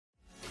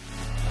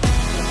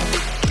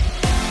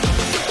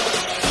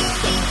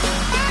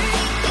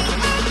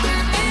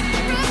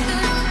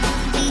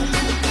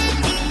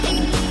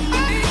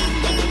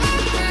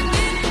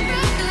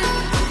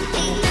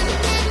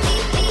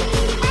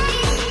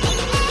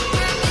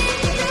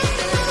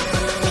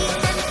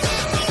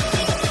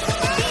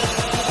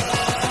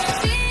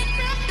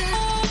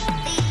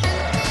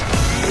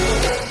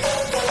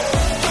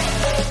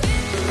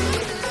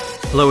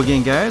Hello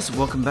again, guys.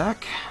 Welcome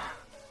back.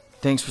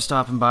 Thanks for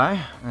stopping by,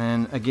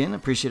 and again,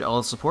 appreciate all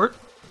the support.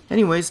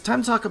 Anyways,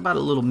 time to talk about a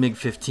little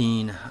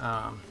MiG-15.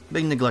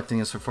 Been neglecting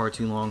this for far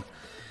too long.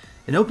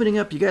 In opening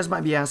up, you guys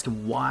might be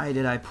asking, why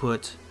did I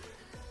put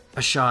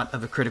a shot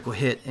of a critical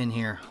hit in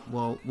here?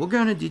 Well, we'll go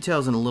into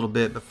details in a little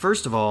bit, but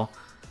first of all,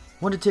 I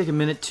want to take a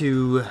minute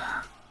to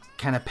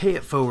kind of pay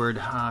it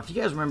forward. If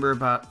you guys remember,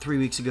 about 3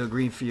 weeks ago,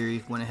 Green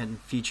Fury went ahead and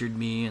featured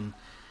me,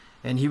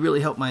 and he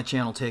really helped my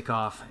channel take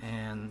off,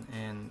 and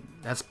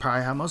that's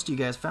probably how most of you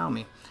guys found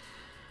me.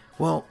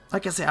 Well,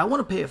 like I say, I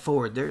want to pay it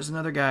forward. There's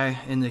another guy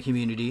in the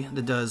community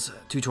that does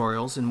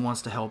tutorials and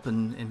wants to help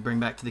and bring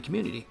back to the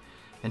community,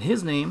 and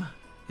his name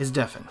is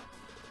DEFYN,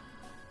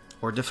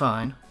 or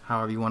DEFYN,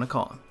 however you want to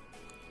call him.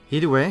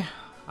 Either way,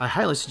 I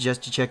highly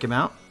suggest you check him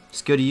out.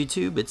 Just go to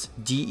YouTube. It's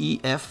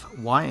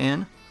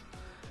DEFYN,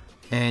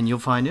 and you'll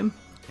find him.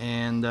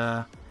 And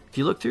if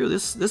you look through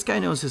this guy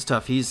knows his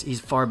stuff.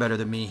 He's far better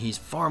than me. He's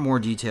far more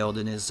detailed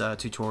in his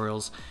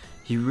tutorials.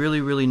 He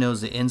really knows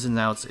the ins and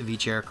outs of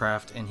each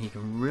aircraft, and he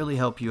can really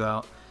help you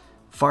out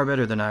far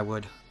better than I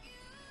would.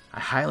 I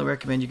highly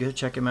recommend you go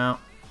check him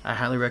out. I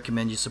highly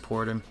recommend you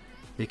support him,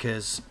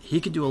 because he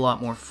can do a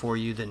lot more for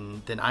you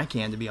than I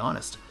can, to be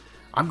honest.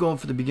 I'm going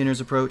for the beginner's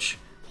approach.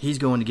 He's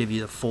going to give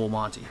you the full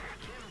Monty.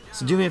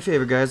 So do me a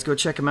favor, guys, go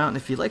check him out, and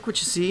if you like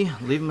what you see,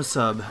 leave him a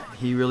sub.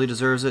 He really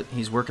deserves it.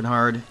 He's working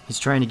hard. He's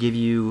trying to give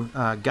you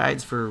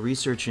guides for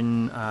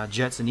researching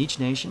jets in each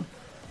nation.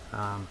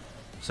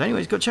 So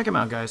anyways, go check him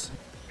out, guys.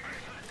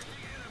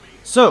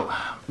 So,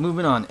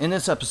 moving on. In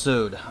this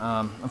episode,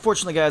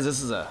 unfortunately, guys,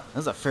 this is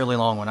a fairly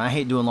long one. I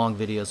hate doing long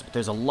videos, but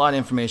there's a lot of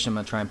information I'm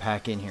going to try and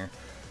pack in here.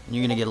 And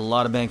you're going to get a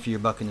lot of bang for your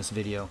buck in this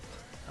video.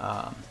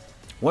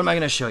 What am I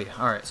going to show you?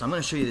 Alright, so I'm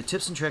going to show you the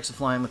tips and tricks of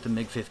flying with the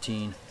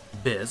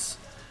Mig-15bis.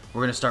 We're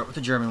going to start with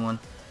the German one,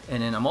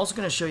 and then I'm also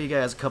going to show you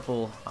guys a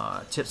couple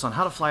tips on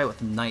how to fly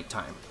with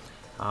nighttime.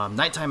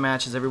 Nighttime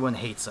matches, everyone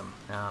hates them.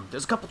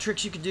 There's a couple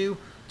tricks you could do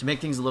to make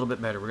things a little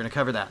bit better. We're going to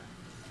cover that.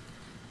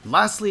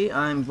 Lastly,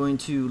 I'm going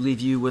to leave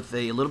you with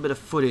a little bit of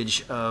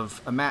footage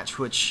of a match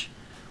which,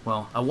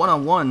 well, a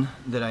one-on-one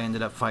that I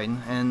ended up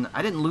fighting, and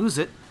I didn't lose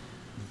it,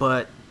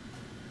 but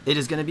it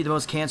is going to be the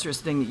most cancerous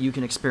thing that you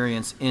can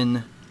experience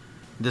in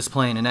this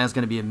plane, and that's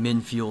going to be a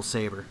min-fuel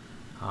saber.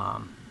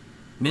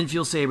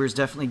 Min-fuel sabers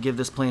definitely give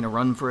this plane a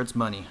run for its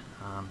money.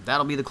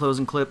 That'll be the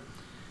closing clip.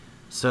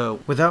 So,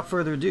 without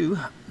further ado,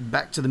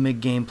 back to the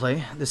MiG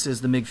gameplay. This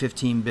is the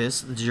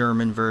Mig-15bis, the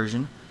German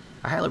version.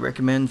 I highly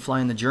recommend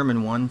flying the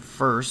German one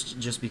first,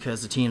 just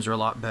because the teams are a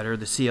lot better.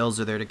 The CLs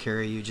are there to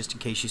carry you just in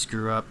case you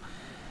screw up.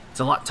 It's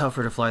a lot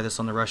tougher to fly this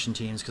on the Russian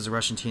teams, because the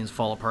Russian teams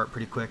fall apart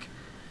pretty quick.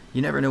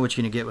 You never know what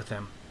you're going to get with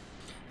them.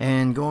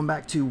 And going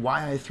back to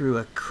why I threw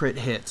a crit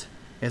hit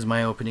as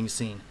my opening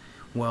scene.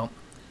 Well,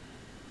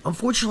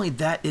 unfortunately,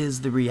 that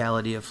is the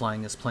reality of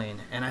flying this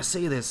plane. And I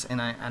say this,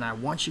 and I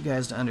want you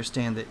guys to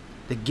understand that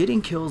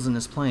getting kills in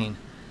this plane,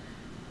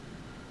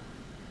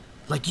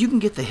 like, you can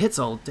get the hits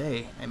all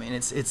day. I mean,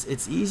 it's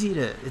easy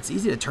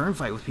to turn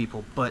fight with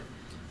people, but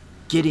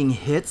getting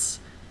hits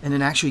and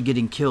then actually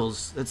getting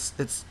kills,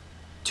 that's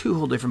two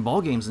whole different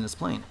ball games in this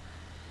plane.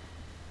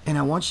 And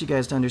I want you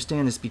guys to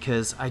understand this,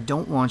 because I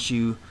don't want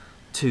you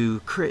to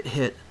crit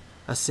hit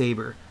a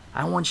saber.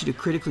 I want you to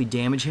critically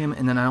damage him,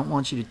 and then I don't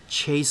want you to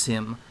chase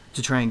him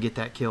to try and get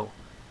that kill.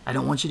 I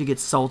don't want you to get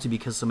salty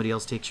because somebody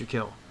else takes your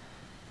kill.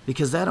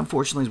 Because that,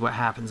 unfortunately, is what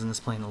happens in this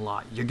plane a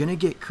lot. You're going to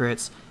get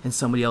crits, and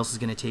somebody else is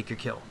going to take your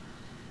kill.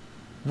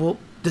 Well,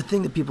 the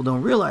thing that people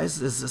don't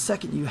realize is the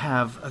second you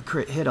have a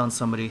crit hit on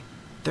somebody,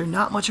 they're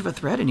not much of a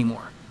threat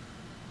anymore.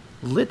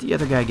 Let the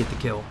other guy get the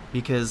kill,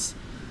 because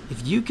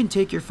if you can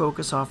take your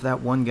focus off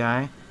that one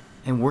guy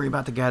and worry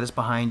about the guy that's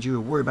behind you,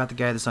 or worry about the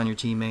guy that's on your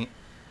teammate,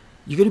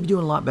 you're going to be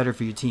doing a lot better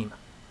for your team.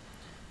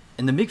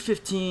 And the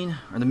Mig-15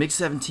 or the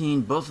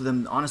Mig-17, both of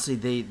them, honestly,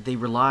 they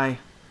rely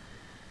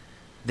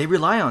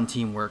on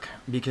teamwork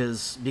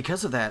because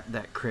of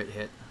that crit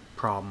hit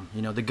problem.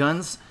 You know, the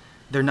guns,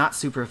 they're not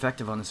super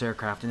effective on this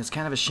aircraft, and it's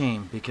kind of a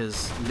shame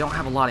because you don't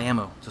have a lot of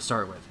ammo to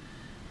start with.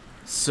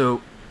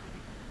 So,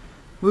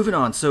 moving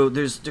on. So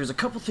there's a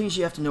couple things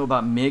you have to know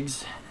about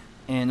MiGs,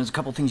 and there's a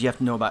couple things you have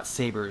to know about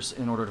sabers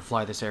in order to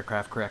fly this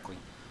aircraft correctly.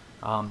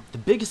 The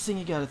biggest thing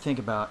you got to think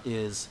about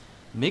is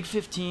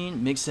Mig-15,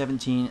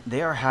 Mig-17,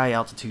 they are high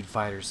altitude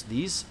fighters.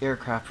 These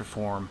aircraft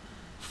perform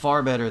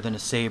far better than a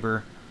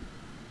Sabre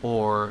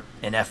or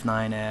an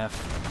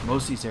F9F.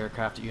 Most of these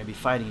aircraft that you're going to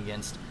be fighting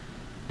against,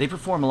 they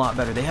perform a lot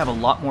better. They have a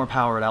lot more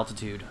power at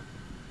altitude.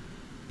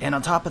 And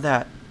on top of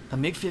that, a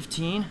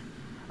Mig-15,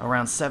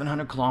 around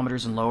 700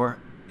 kilometers and lower,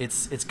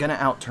 it's going to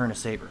outturn a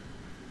Sabre.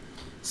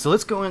 So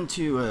let's go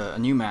into a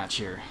new match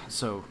here.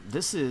 So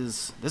this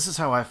is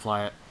how I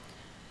fly it.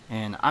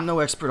 And I'm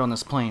no expert on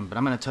this plane, but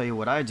I'm going to tell you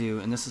what I do,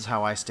 and this is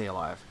how I stay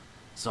alive.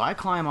 So I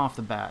climb off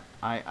the bat.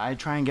 I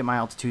try and get my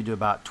altitude to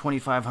about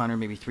 2,500,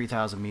 maybe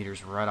 3,000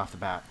 meters right off the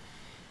bat.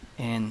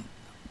 And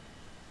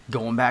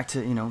going back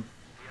to, you know,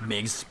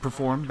 MiGs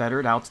perform better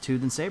at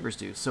altitude than Sabres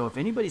do. So if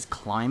anybody's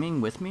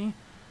climbing with me,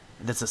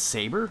 that's a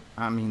Saber,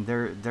 I mean,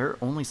 they're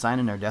only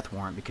signing their death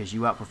warrant because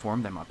you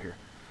outperformed them up here.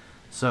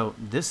 So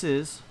this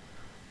is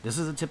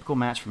a typical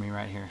match for me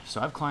right here.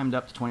 So I've climbed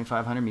up to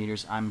 2,500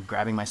 meters. I'm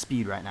grabbing my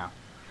speed right now.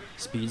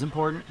 Speed's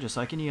important, just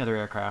like any other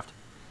aircraft.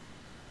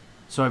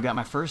 So I've got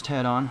my first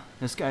head on.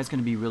 This guy's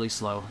going to be really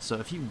slow. So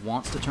if he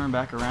wants to turn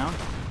back around,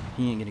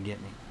 he ain't going to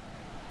get me.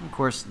 Of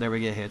course, there we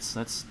get hits.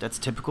 That's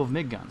typical of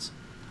MiG guns.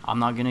 I'm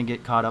not going to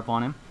get caught up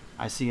on him.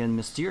 I see a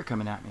Mystere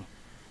coming at me.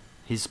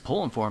 He's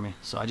pulling for me,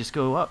 so I just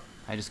go up.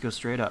 I just go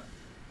straight up.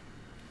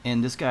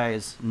 And this guy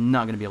is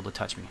not going to be able to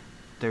touch me.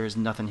 There is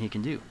nothing he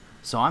can do.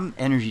 So I'm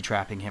energy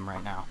trapping him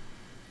right now.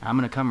 I'm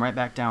going to come right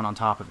back down on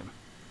top of him.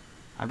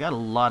 I've got a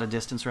lot of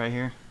distance right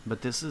here,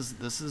 but this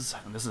is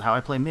how I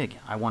play MiG.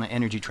 I want to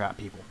energy trap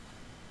people.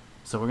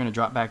 So we're going to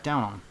drop back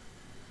down on him.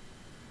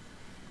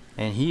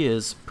 And he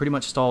is pretty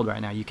much stalled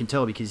right now. You can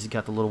tell because he's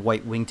got the little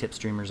white wingtip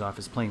streamers off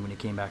his plane when he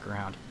came back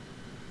around.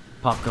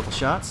 Pop a couple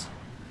shots,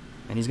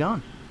 and he's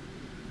gone.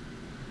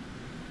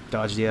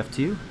 Dodge the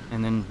F2,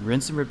 and then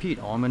rinse and repeat.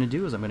 All I'm going to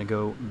do is I'm going to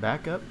go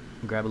back up,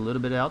 grab a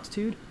little bit of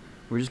altitude.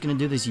 We're just going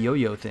to do this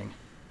yo-yo thing.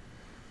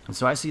 And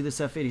so I see this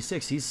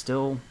F-86. He's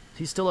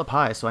still up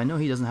high, so I know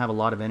he doesn't have a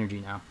lot of energy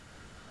now.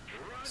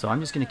 So I'm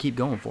just going to keep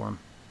going for him.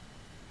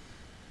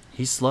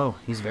 He's slow.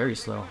 He's very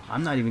slow.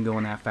 I'm not even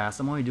going that fast.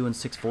 I'm only doing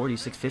 640,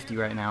 650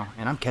 right now,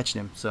 and I'm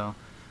catching him. So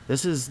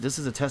this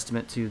is a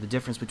testament to the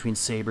difference between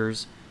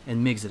Sabres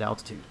and MiGs at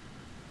altitude.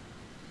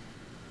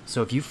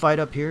 So if you fight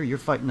up here, you're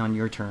fighting on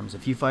your terms.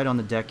 If you fight on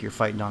the deck, you're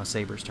fighting on a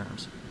Sabre's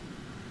terms.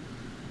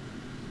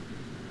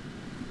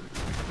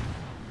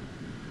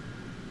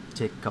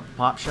 Take a couple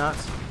pop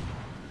shots.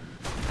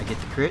 I get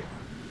the crit.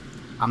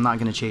 I'm not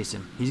going to chase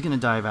him. He's going to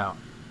dive out.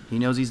 He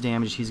knows he's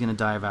damaged. He's going to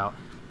dive out.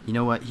 You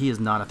know what? He is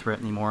not a threat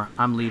anymore.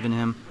 I'm leaving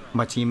him.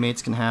 My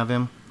teammates can have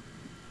him.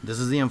 This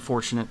is the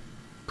unfortunate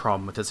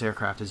problem with this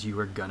aircraft is you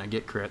are going to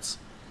get crits.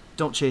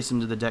 Don't chase him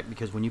to the deck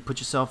because when you put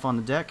yourself on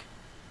the deck,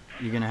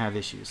 you're going to have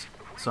issues.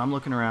 So I'm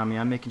looking around me.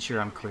 I'm making sure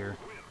I'm clear.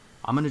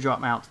 I'm going to drop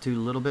my altitude a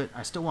little bit.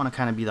 I still want to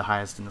kind of be the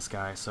highest in the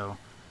sky. So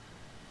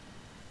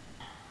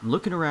I'm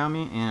looking around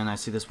me and I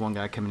see this one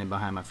guy coming in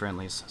behind my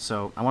friendlies.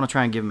 So I want to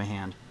try and give him a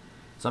hand.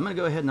 So I'm going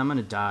to go ahead and I'm going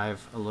to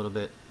dive a little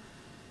bit.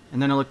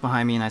 And then I look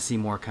behind me and I see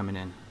more coming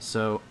in.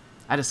 So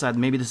I decide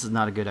maybe this is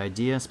not a good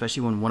idea,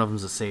 especially when one of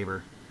them's a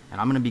Sabre. And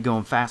I'm going to be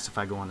going fast if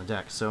I go on the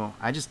deck. So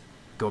I just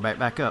go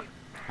back up.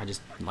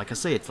 Like I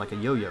say, it's like a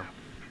yo-yo.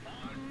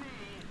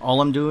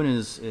 All I'm doing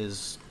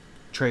is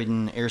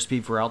trading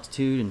airspeed for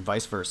altitude and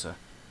vice versa.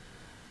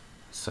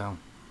 So,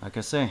 like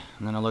I say,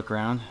 and then I look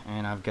around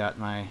and I've got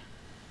my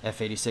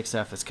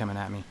F-86F that's coming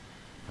at me.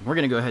 And we're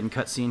going to go ahead and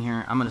cut scene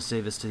here. I'm going to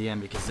save this to the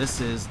end because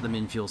this is the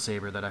min-fuel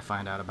Sabre that I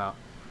find out about.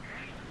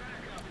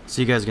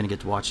 So you guys are going to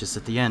get to watch this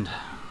at the end.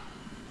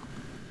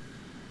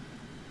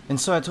 And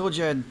so I told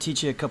you I'd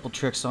teach you a couple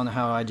tricks on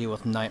how I deal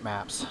with night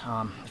maps.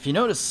 If you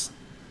notice,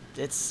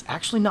 it's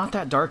actually not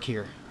that dark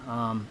here.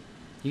 You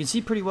can see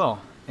pretty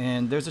well.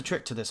 And there's a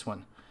trick to this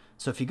one.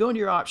 So if you go into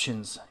your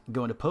options,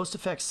 go into post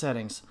effects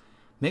settings,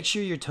 make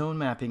sure your tone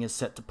mapping is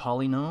set to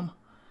polynome.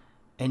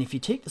 And if you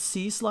take the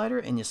C slider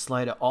and you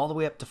slide it all the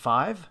way up to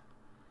 5,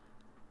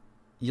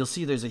 you'll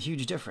see there's a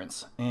huge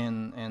difference.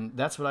 And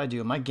that's what I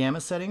do. My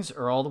gamma settings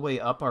are all the way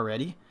up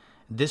already.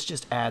 This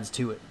just adds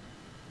to it.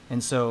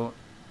 And so,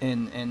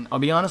 and I'll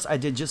be honest, I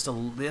did just a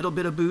little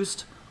bit of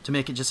boost to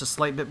make it just a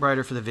slight bit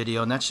brighter for the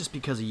video, and that's just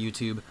because of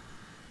YouTube.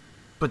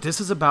 But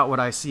this is about what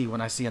I see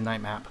when I see a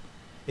night map.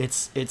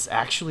 It's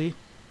actually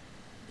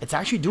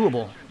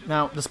doable.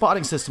 Now, the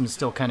spotting system is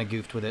still kind of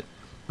goofed with it.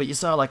 But you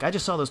saw, like, I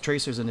just saw those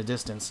tracers in the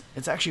distance.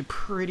 It's actually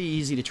pretty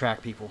easy to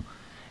track people.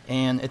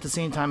 And at the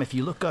same time, if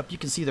you look up, you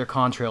can see their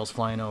contrails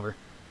flying over.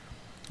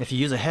 If you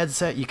use a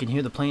headset, you can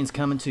hear the planes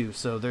coming too.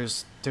 So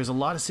there's a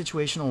lot of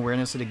situational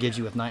awareness that it gives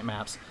you with night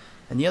maps.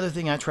 And the other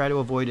thing I try to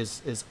avoid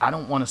is I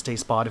don't want to stay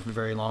spotted for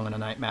very long on a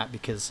night map,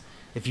 because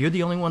if you're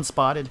the only one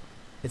spotted,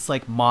 it's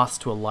like moths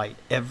to a light.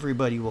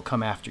 Everybody will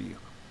come after you.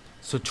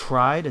 So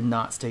try to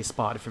not stay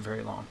spotted for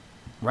very long.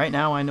 Right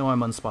now, I know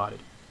I'm unspotted.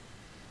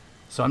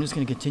 So I'm just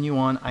going to continue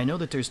on. I know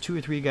that there's 2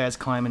 or 3 guys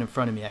climbing in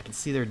front of me. I can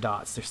see their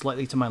dots. They're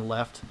slightly to my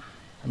left.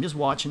 I'm just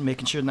watching,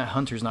 making sure that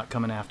hunter's not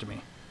coming after me.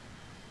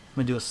 I'm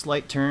going to do a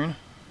slight turn.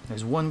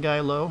 There's one guy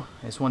low.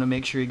 I just want to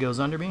make sure he goes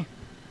under me.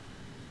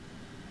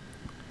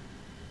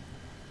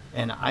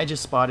 And I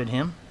just spotted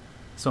him.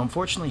 So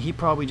unfortunately, he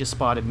probably just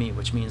spotted me,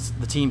 which means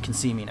the team can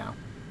see me now.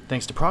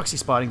 Thanks to proxy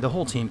spotting, the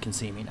whole team can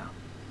see me now.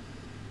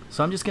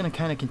 So I'm just going to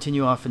kind of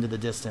continue off into the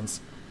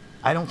distance.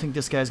 I don't think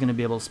this guy's going to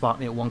be able to spot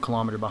me at 1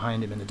 kilometer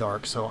behind him in the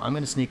dark, so I'm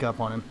going to sneak up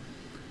on him.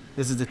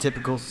 This is the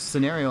typical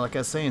scenario, like I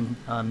was saying.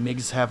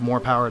 MiGs have more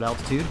power at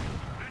altitude,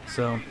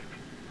 so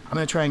I'm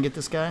going to try and get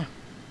this guy.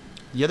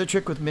 The other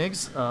trick with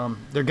MiGs,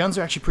 their guns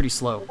are actually pretty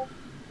slow.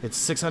 It's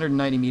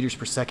 690 meters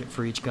per second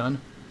for each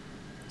gun,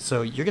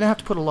 so you're going to have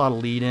to put a lot of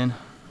lead in,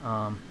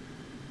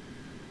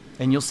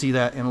 and you'll see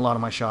that in a lot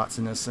of my shots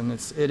in this, and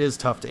it is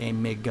tough to aim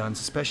MiG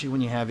guns, especially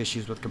when you have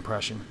issues with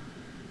compression.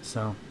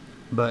 So,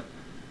 but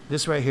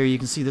this right here, you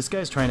can see this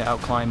guy's trying to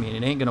outclimb me, and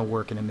it ain't going to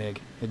work in a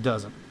MiG. It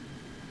doesn't.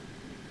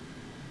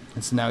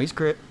 And so now he's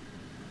crit.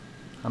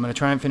 I'm going to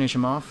try and finish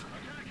him off.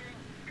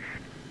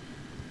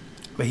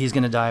 But he's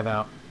going to dive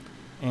out.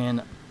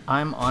 And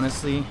I'm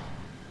honestly,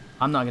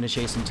 I'm not going to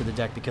chase him to the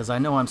deck because I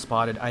know I'm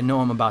spotted. I know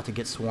I'm about to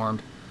get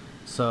swarmed.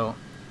 So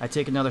I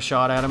take another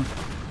shot at him.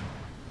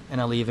 And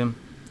I leave him.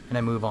 And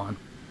I move on.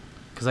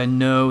 Because I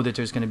know that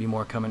there's going to be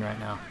more coming right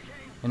now.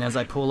 And as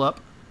I pull up,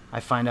 I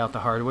find out the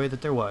hard way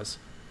that there was.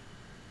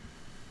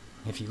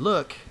 If you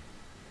look,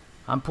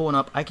 I'm pulling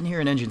up. I can hear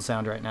an engine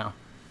sound right now.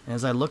 And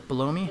as I look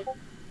below me,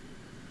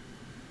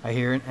 I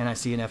hear it and I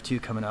see an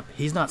F2 coming up.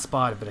 He's not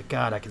spotted, but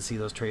God, I can see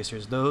those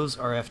tracers. Those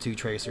are F2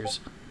 tracers.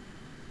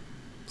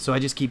 So I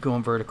just keep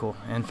going vertical.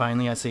 And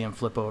finally I see him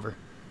flip over.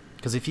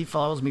 Because if he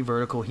follows me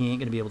vertical, he ain't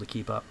going to be able to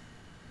keep up.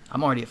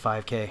 I'm already at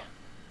 5K.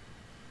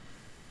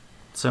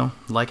 So,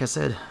 like I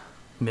said,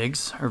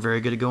 MiGs are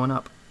very good at going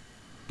up.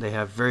 They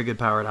have very good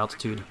power at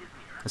altitude.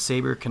 A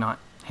Saber cannot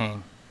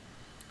hang.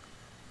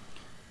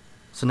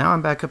 So now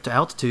I'm back up to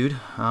altitude,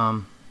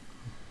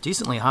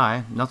 decently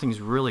high.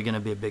 Nothing's really going to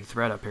be a big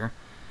threat up here.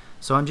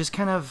 So I'm just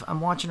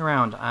I'm watching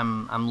around.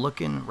 I'm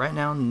looking right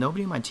now.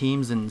 Nobody in my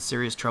team's in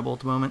serious trouble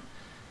at the moment.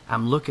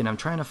 I'm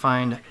trying to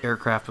find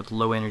aircraft with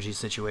low energy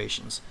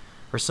situations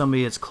or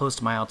somebody that's close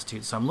to my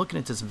altitude. So I'm looking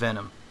at this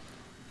Venom,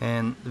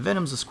 and the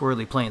Venom's a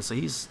squirrely plane, so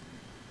he's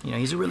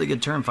a really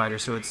good turn fighter.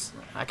 So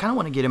I kind of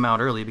want to get him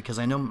out early because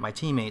I know my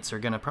teammates are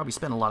going to probably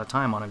spend a lot of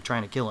time on him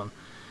trying to kill him.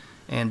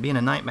 And being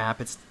a night map,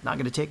 it's not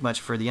going to take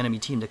much for the enemy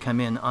team to come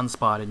in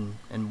unspotted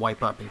and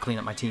wipe up and clean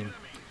up my team.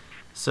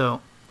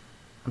 So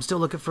I'm still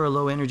looking for a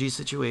low energy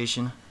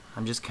situation.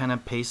 I'm just kind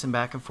of pacing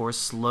back and forth,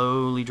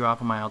 slowly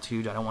dropping my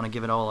altitude. I don't want to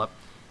give it all up.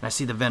 And I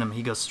see the Venom.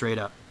 He goes straight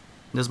up.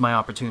 This is my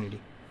opportunity.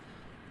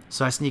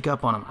 So I sneak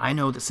up on him. I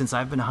know that since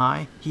I've been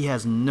high, he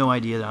has no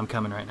idea that I'm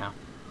coming right now.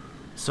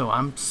 So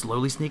I'm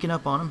slowly sneaking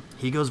up on him.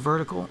 He goes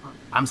vertical.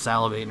 I'm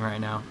salivating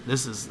right now.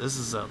 This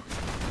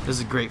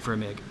is great for a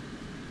MiG.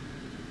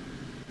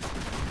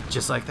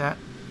 Just like that,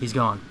 he's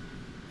gone.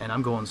 And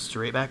I'm going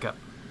straight back up.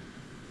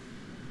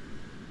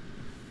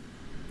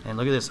 And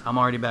look at this, I'm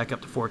already back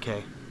up to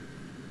 4K.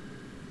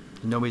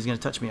 Nobody's going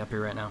to touch me up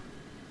here right now.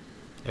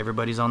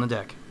 Everybody's on the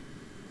deck.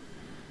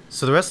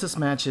 So the rest of this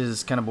match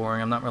is kind of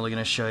boring. I'm not really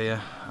going to show you.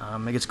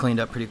 It gets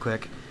cleaned up pretty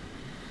quick.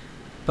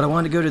 But I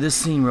wanted to go to this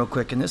scene real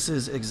quick, and this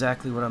is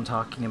exactly what I'm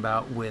talking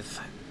about with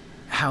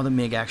how the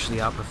MiG actually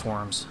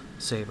outperforms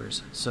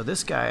Sabers. So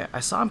this guy,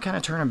 I saw him kind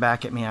of turning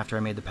back at me after I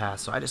made the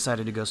pass, so I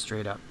decided to go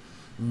straight up.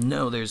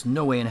 No, there's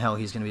no way in hell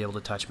he's going to be able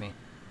to touch me.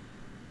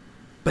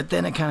 But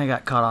then I kind of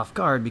got caught off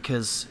guard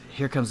because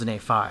here comes an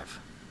A5.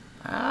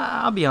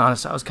 I'll be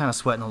honest, I was kind of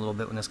sweating a little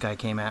bit when this guy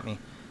came at me.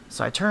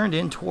 So I turned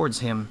in towards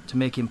him to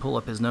make him pull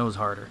up his nose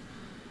harder.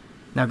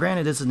 Now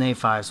granted, it's an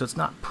A5, so it's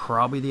not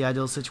probably the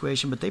ideal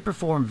situation, but they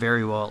perform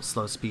very well at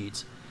slow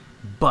speeds.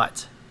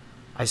 But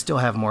I still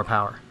have more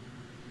power.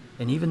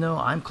 And even though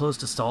I'm close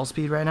to stall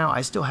speed right now,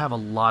 I still have a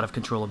lot of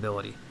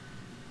controllability.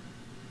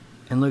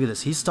 And look at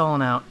this, he's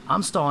stalling out,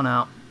 I'm stalling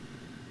out,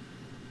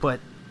 but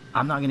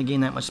I'm not going to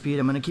gain that much speed.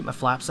 I'm going to keep my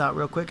flaps out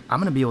real quick. I'm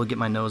going to be able to get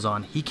my nose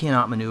on. He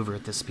cannot maneuver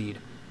at this speed.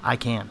 I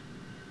can.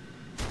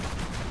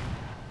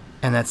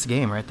 And that's the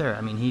game right there.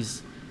 I mean,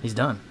 he's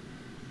done.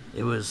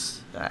 It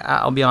was,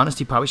 I'll be honest,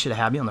 he probably should have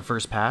had me on the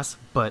first pass,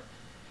 but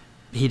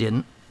he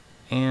didn't.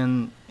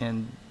 And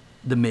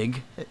the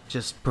MiG, it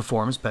just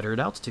performs better at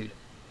altitude.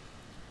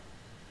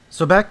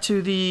 So back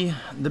to the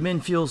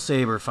min-fuel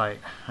Saber fight.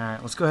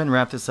 Alright, let's go ahead and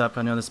wrap this up.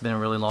 I know this has been a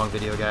really long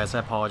video, guys. I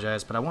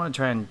apologize, but I want to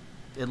try and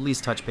at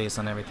least touch base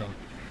on everything.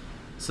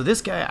 So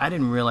this guy, I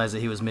didn't realize that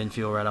he was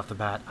min-fuel right off the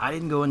bat. I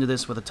didn't go into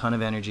this with a ton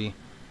of energy,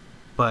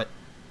 but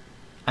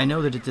I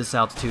know that at this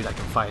altitude I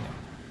can fight him.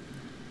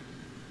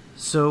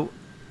 So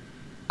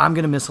I'm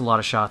going to miss a lot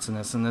of shots in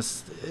this, and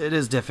it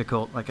is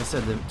difficult, like I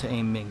said, to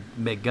aim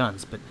MiG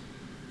guns, but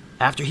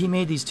after he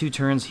made these two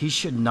turns, he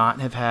should not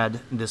have had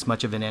this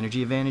much of an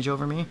energy advantage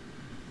over me,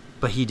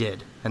 but he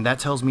did, and that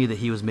tells me that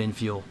he was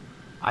min-fuel.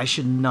 I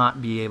should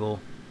not be able,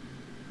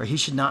 or he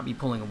should not be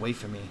pulling away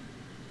from me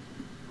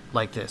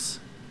like this.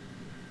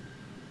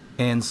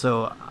 And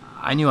so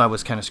I knew I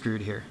was kind of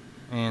screwed here,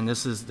 and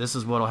this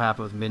is what will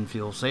happen with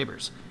min-fuel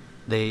Sabers.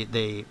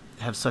 They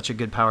have such a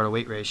good power to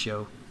weight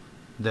ratio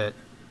that,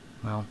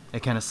 well,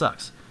 it kind of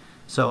sucks.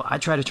 So I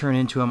try to turn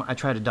into him, I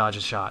try to dodge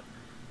a shot,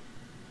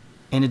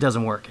 and it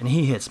doesn't work, and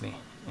he hits me.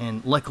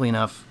 And luckily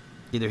enough,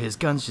 either his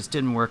guns just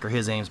didn't work or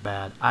his aim's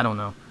bad. I don't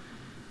know.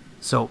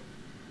 So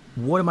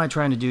what am I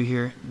trying to do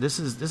here? This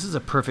is a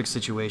perfect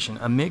situation.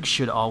 A MiG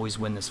should always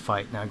win this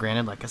fight. Now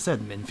granted, like I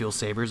said, min-fuel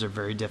Sabers are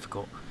very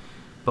difficult,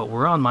 but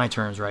we're on my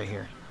terms right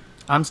here.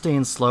 I'm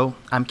staying slow,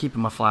 I'm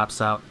keeping my flaps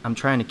out, I'm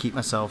trying to keep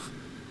myself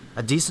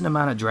a decent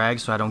amount of drag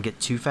so I don't get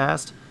too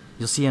fast.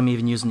 You'll see I'm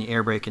even using the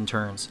air brake in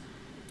turns.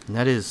 And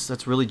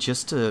that's really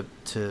just to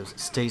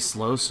stay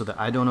slow so that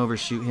I don't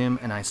overshoot him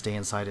and I stay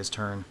inside his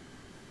turn.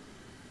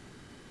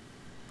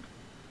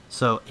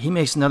 So he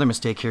makes another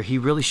mistake here. He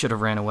really should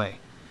have ran away.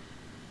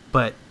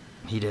 But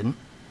he didn't.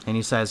 And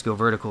he decides to go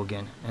vertical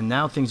again. And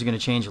now things are going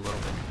to change a little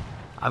bit.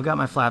 I've got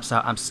my flaps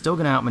out. I'm still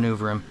going to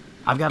outmaneuver him.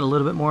 I've got a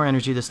little bit more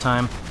energy this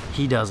time.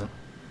 He doesn't.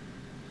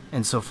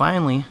 And so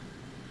finally,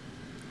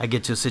 I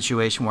get to a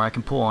situation where I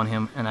can pull on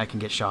him and I can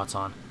get shots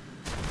on.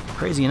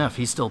 Crazy enough,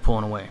 he's still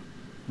pulling away.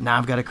 Now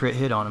I've got a crit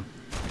hit on him.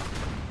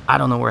 I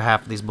don't know where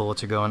half of these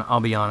bullets are going, I'll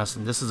be honest,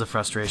 and this is a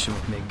frustration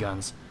with MiG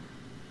guns.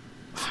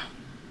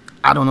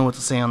 I don't know what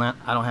to say on that.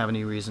 I don't have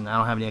any reason. I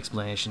don't have any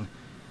explanation.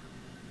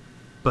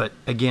 But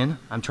again,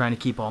 I'm trying to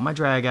keep all my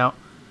drag out.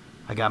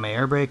 I got my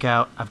air brake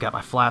out. I've got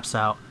my flaps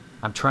out.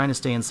 I'm trying to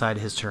stay inside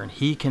his turn.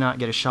 He cannot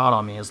get a shot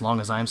on me as long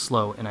as I'm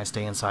slow and I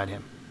stay inside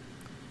him.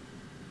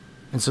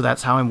 And so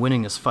that's how I'm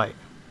winning this fight,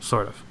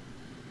 sort of.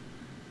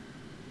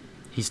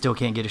 He still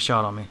can't get a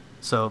shot on me.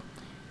 So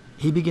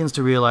he begins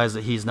to realize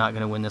that he's not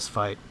going to win this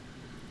fight.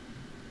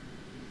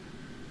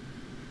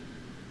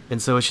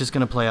 And so it's just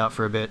going to play out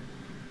for a bit.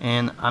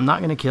 And I'm not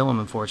going to kill him,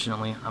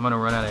 unfortunately. I'm going to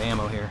run out of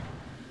ammo here.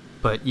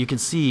 But you can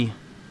see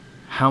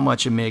how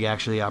much a MiG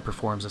actually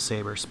outperforms a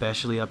Saber,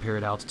 especially up here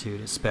at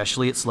altitude,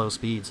 especially at slow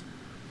speeds.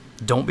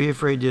 Don't be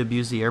afraid to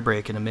abuse the air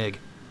brake in a MiG.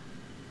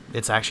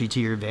 It's actually to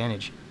your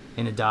advantage.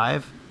 In a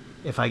dive,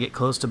 if I get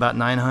close to about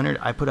 900,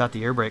 I put out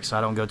the air brake so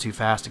I don't go too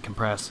fast and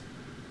compress.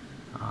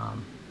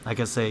 Like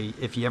I say,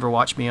 if you ever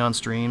watch me on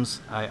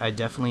streams, I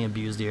definitely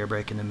abuse the air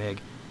brake in the MiG.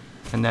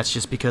 And that's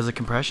just because of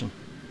compression.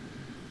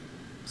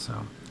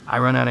 So I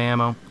run out of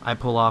ammo, I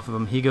pull off of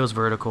him, he goes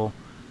vertical,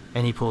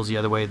 and he pulls the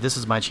other way. This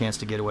is my chance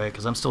to get away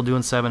because I'm still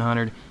doing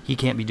 700. He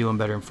can't be doing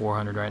better than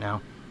 400 right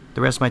now.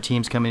 The rest of my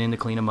team's coming in to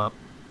clean him up.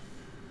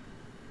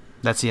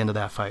 That's the end of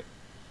that fight.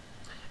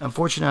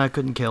 Unfortunately, I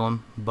couldn't kill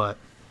him, but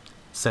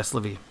c'est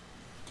la vie.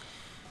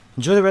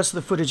 Enjoy the rest of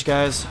the footage,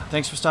 guys.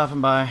 Thanks for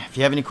stopping by. If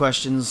you have any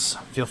questions,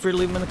 feel free to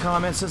leave them in the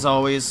comments, as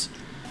always.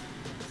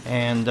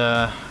 And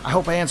I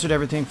hope I answered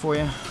everything for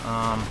you.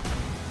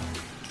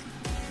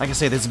 Like I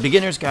say, this is a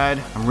beginner's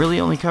guide. I'm really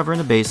only covering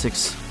the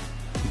basics,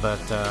 but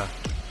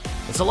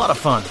it's a lot of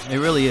fun. It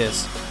really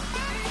is.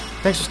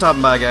 Thanks for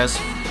stopping by, guys.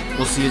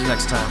 We'll see you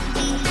next time.